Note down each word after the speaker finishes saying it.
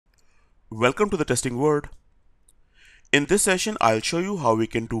Welcome to the testing world. In this session, I'll show you how we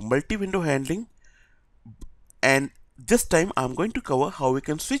can do multi-window handling, and this time I'm going to cover how we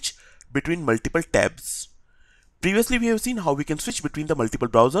can switch between multiple tabs. Previously, we have seen how we can switch between the multiple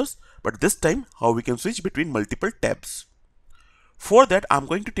browsers, but this time how we can switch between multiple tabs. For that, I'm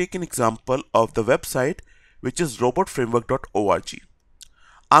going to take an example of the website, which is robotframework.org.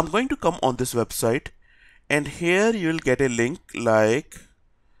 I'm going to come on this website, and here you'll get a link like,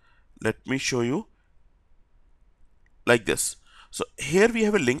 let me show you, like this. So here we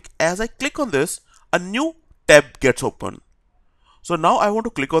have a link. As I click on this, a new tab gets open. So now I want to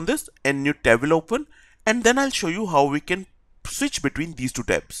click on this and new tab will open, and then I'll show you how we can switch between these two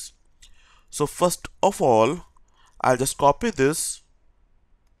tabs. So first of all, I'll just copy this.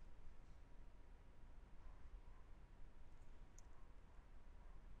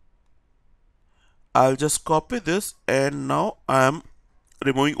 I'll just copy this, and now I'm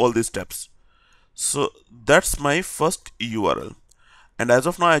removing all these tabs. So that's my first URL. And as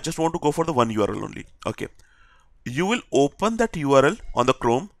of now, I just want to go for the one URL only. Okay. You will open that URL on the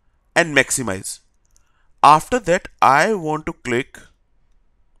Chrome and maximize. After that, I want to click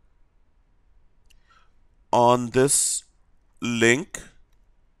on this link.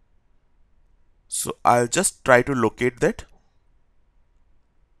 So I'll just try to locate that.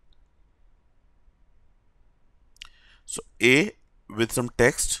 So A with some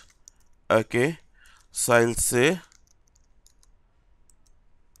text. Okay. So I'll say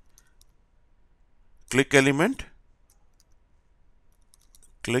click element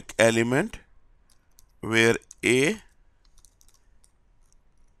where A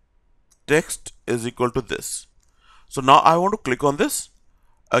text is equal to this. So now I want to click on this.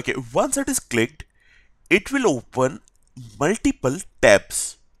 Okay, once it is clicked, it will open multiple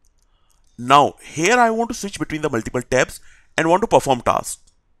tabs. Now here I want to switch between the multiple tabs and want to perform tasks.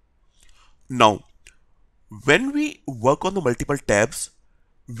 Now when we work on the multiple tabs,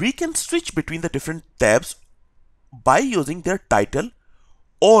 we can switch between the different tabs by using their title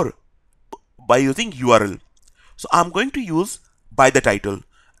or by using URL. So I'm going to use by the title.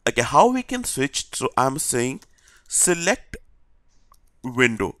 Okay, how we can switch? So I'm saying select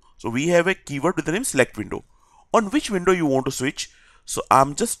window. So we have a keyword with the name select window. On which window you want to switch? So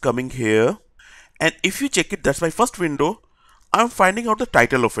I'm just coming here, and if you check it, that's my first window. I'm finding out the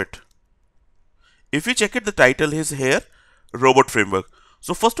title of it. If you check it, the title is here, robot framework.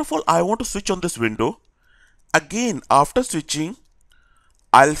 So first of all, I want to switch on this window. Again, after switching,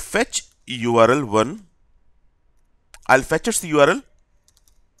 I'll fetch URL 1. I'll fetch its URL,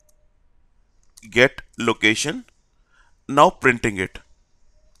 get location, now printing it.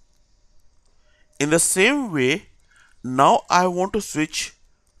 In the same way, now I want to switch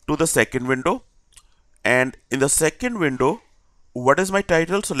to the second window, and in the second window, what is my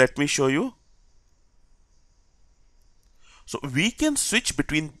title? So let me show you. So we can switch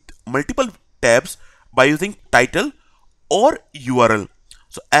between multiple tabs by using title or URL.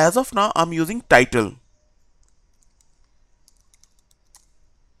 So as of now, I'm using title.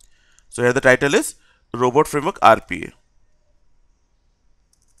 So here the title is Robot Framework RPA.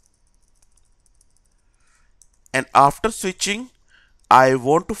 And after switching, I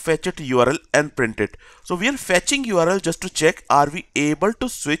want to fetch it URL and print it. So we are fetching URL just to check, are we able to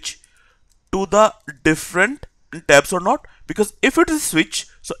switch to the different tabs or not? Because if it is switch,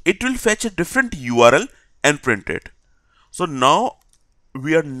 so it will fetch a different URL and print it. So now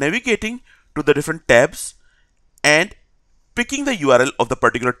we are navigating to the different tabs and picking the URL of the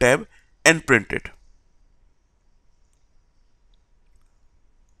particular tab and print it.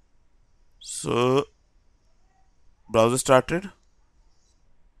 So browser started,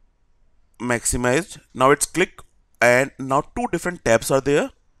 maximized, now it's click, and now two different tabs are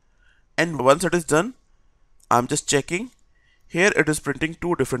there, and once it is done, I'm just checking. Here it is printing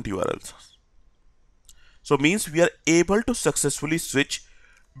two different URLs. So means we are able to successfully switch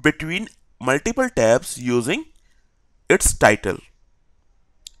between multiple tabs using its title.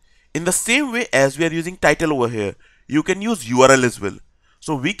 In the same way as we are using title over here, you can use URL as well.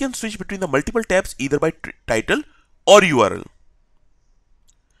 So we can switch between the multiple tabs either by title or URL.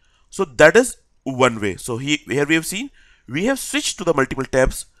 So that is one way. So here we have seen we have switched to the multiple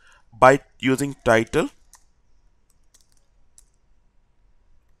tabs by using title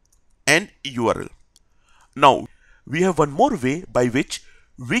and URL. Now we have one more way by which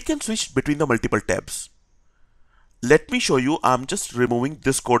we can switch between the multiple tabs. Let me show you. I'm just removing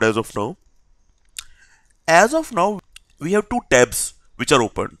this code as of now. As of now, we have two tabs which are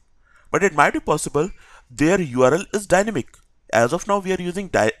open, but it might be possible their URL is dynamic. As of now, we are using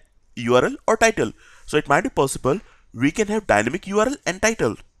URL or title. So it might be possible we can have dynamic URL and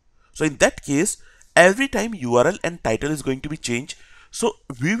title. So in that case, every time URL and title is going to be changed, so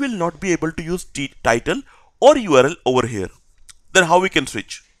we will not be able to use title or URL over here. Then how we can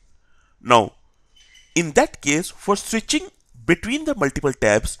switch? Now, in that case, for switching between the multiple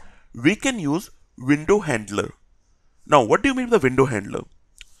tabs, we can use window handler. Now, what do you mean by the window handler?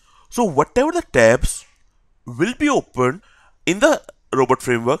 So whatever the tabs will be opened in the robot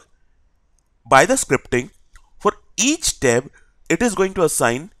framework by the scripting, for each tab, it is going to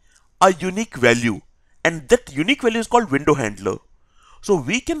assign a unique value, and that unique value is called window handler. So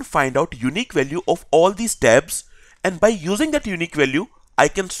we can find out unique value of all these tabs, and by using that unique value, I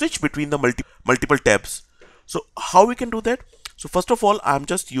can switch between the multiple tabs. So how we can do that? So first of all, I'm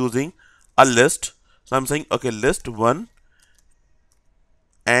just using a list. So I'm saying, okay, list 1,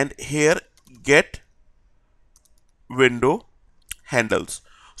 and here get window handles.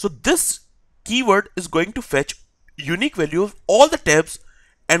 So this keyword is going to fetch unique value of all the tabs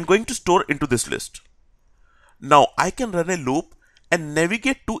and going to store into this list. Now I can run a loop and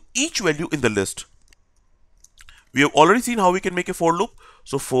navigate to each value in the list. We have already seen how we can make a for loop.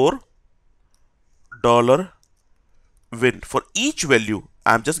 So for $win, for each value,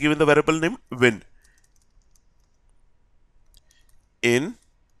 I'm just giving the variable name win in,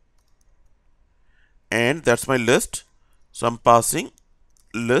 and that's my list. So I'm passing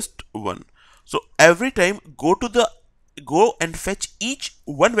list 1. So every time go and fetch each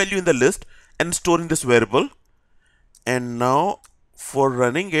one value in the list and store in this variable. And now for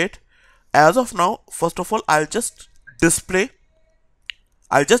running it, as of now, first of all, I'll just display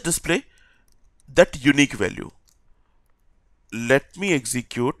that unique value. Let me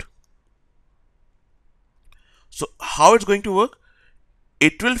execute. So how it's going to work?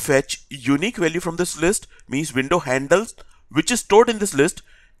 It will fetch unique value from this list, means window handles, which is stored in this list,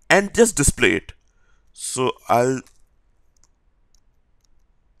 and just display it. So I'll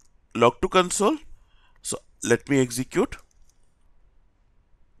log to console. So let me execute.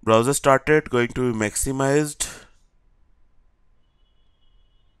 Browser started, going to be maximized.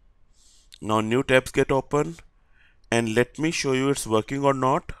 Now new tabs get open, and let me show you it's working or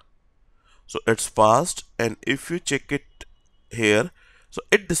not. So it's passed, and if you check it here, so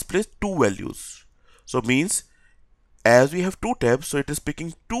it displays two values. So means as we have two tabs, so it is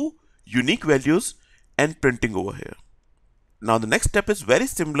picking two unique values and printing over here. Now the next step is very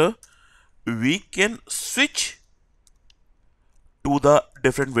similar. We can switch to the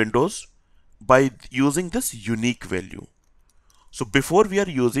different windows by using this unique value. So before we are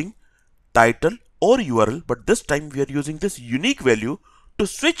using title or URL, but this time we are using this unique value to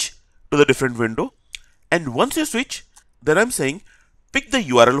switch to the different window. And once you switch, then I'm saying pick the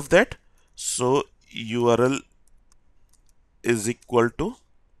URL of that. So URL is equal to,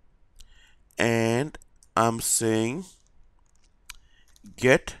 and I'm saying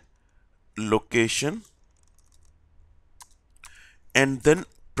get location, and then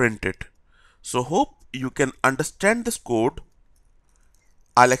print it. So hope you can understand this code.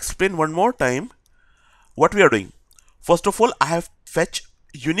 I'll explain one more time what we are doing. First of all, I have fetch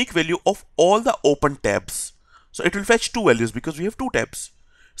unique value of all the open tabs. So it will fetch two values because we have two tabs.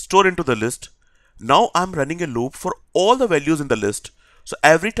 Store into the list. Now I'm running a loop for all the values in the list. So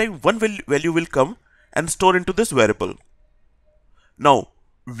every time one value will come and store into this variable. Now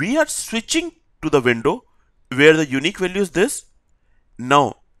we are switching to the window where the unique value is this.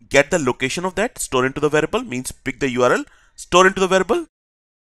 Now get the location of that, store into the variable, means pick the URL, store into the variable,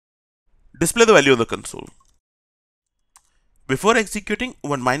 display the value on the console. Before executing,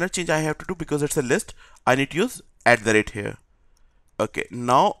 one minor change I have to do because it's a list. I need to use @ here. Okay,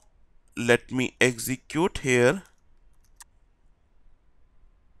 now let me execute here.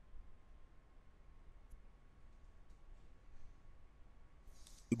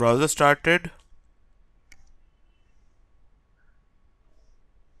 Browser started.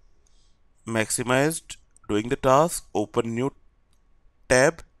 Maximized, doing the task, open new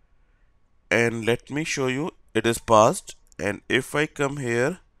tab, and let me show you it is passed. And if I come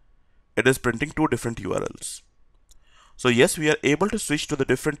here, it is printing two different URLs. So yes, we are able to switch to the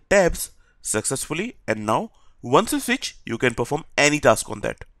different tabs successfully, and now once you switch, you can perform any task on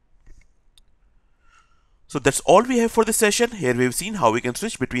that. So that's all we have for this session. Here we've seen how we can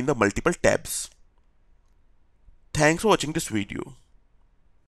switch between the multiple tabs. Thanks for watching this video.